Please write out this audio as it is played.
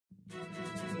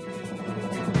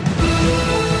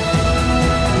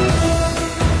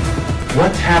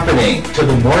happening to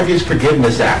the Mortgage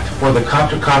Forgiveness Act for the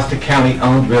Contra Costa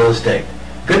County-owned real estate?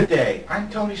 Good day, I'm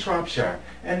Tony Shropshire,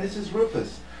 and this is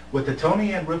Rufus with the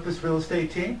Tony and Rufus Real Estate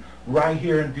team right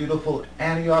here in beautiful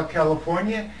Antioch,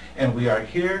 California, and we are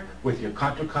here with your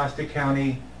Contra Costa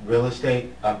County Real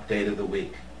Estate Update of the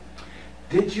Week.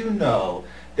 Did you know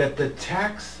that the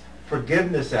Tax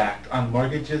Forgiveness Act on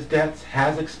mortgages debts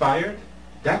has expired?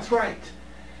 That's right.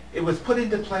 It was put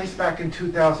into place back in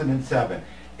 2007.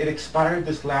 It expired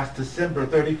this last December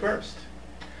 31st.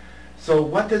 So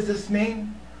what does this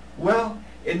mean? Well,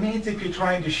 it means if you're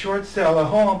trying to short sell a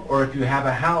home or if you have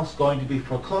a house going to be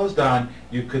foreclosed on,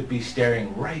 you could be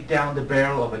staring right down the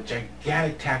barrel of a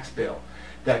gigantic tax bill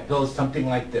that goes something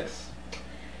like this.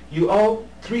 You owe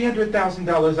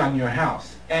 $300,000 on your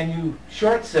house and you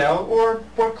short sell or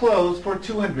foreclose for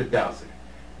 $200,000,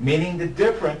 meaning the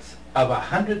difference of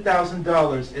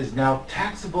 $100,000 is now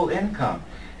taxable income,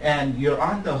 and you're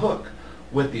on the hook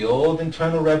with the old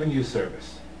Internal Revenue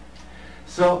Service.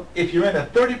 So if you're in a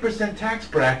 30% tax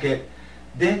bracket,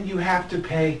 then you have to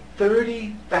pay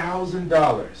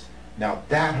 $30,000. Now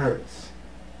that hurts.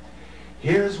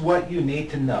 Here's what you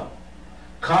need to know.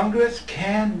 Congress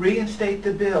can reinstate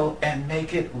the bill and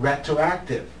make it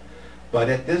retroactive. But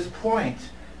at this point,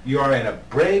 you are in a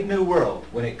brave new world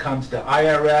when it comes to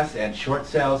IRS and short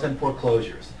sales and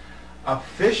foreclosures.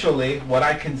 Officially, what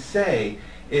I can say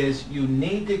is you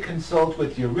need to consult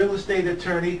with your real estate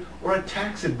attorney or a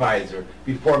tax advisor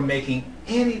before making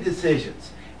any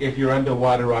decisions if you're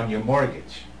underwater on your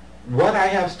mortgage. What I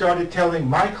have started telling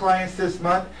my clients this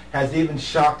month has even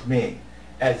shocked me,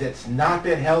 as it's not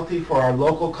been healthy for our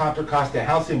local Contra Costa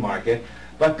housing market,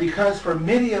 but because for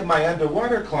many of my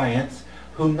underwater clients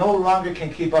who no longer can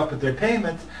keep up with their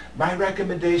payments, my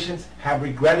recommendations have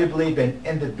regrettably been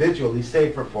individually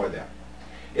safer for them.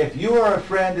 If you or a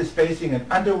friend is facing an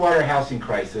underwater housing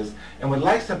crisis and would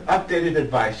like some updated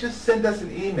advice, just send us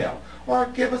an email or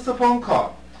give us a phone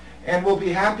call, and we'll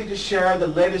be happy to share the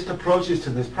latest approaches to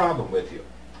this problem with you.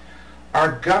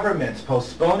 Our government's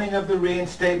postponing of the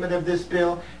reinstatement of this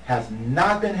bill has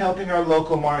not been helping our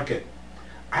local market.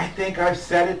 I think I've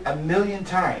said it a million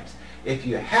times. If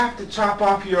you have to chop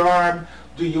off your arm,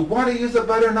 do you want to use a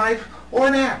butter knife or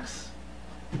an axe?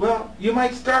 Well, you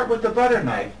might start with the butter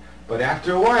knife, but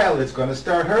after a while it's going to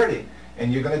start hurting,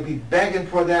 and you're going to be begging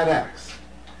for that axe.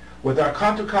 With our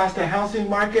Contra Costa housing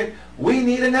market, we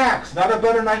need an axe, not a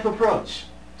butter knife approach.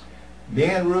 Me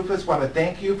and Rufus want to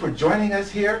thank you for joining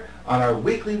us here on our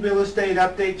weekly real estate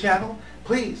update channel.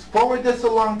 Please forward this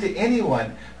along to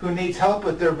anyone who needs help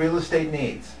with their real estate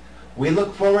needs. We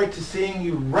look forward to seeing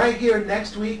you right here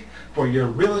next week for your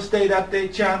real estate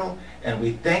update channel, and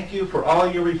we thank you for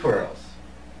all your referrals.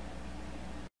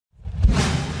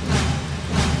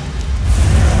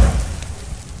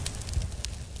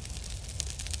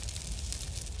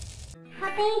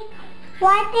 Puppy,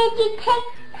 why did you take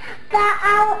the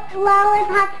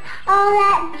lollipop out of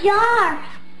that jar?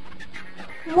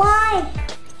 Why?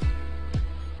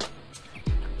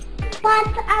 But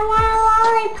I want a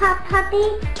lollipop, puppy.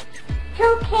 It's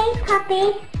okay, puppy.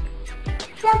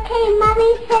 It's okay, Mommy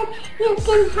said you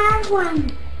can have one.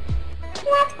 It's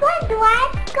not good, why?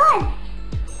 It's good.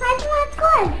 Why's not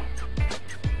good?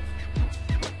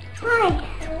 Why?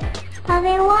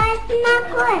 Puppy, why it's not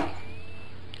good?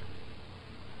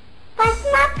 That's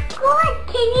not good.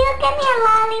 Can you give me a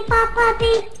lollipop,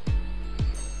 puppy?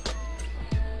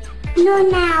 No,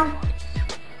 now.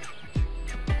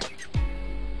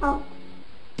 Oh.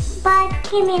 But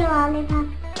give me a lollipop.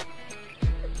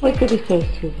 What did he say,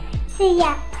 sweetie? Say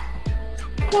yep.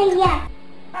 Say yep.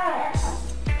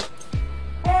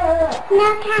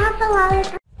 Now can I have the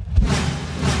lollipop?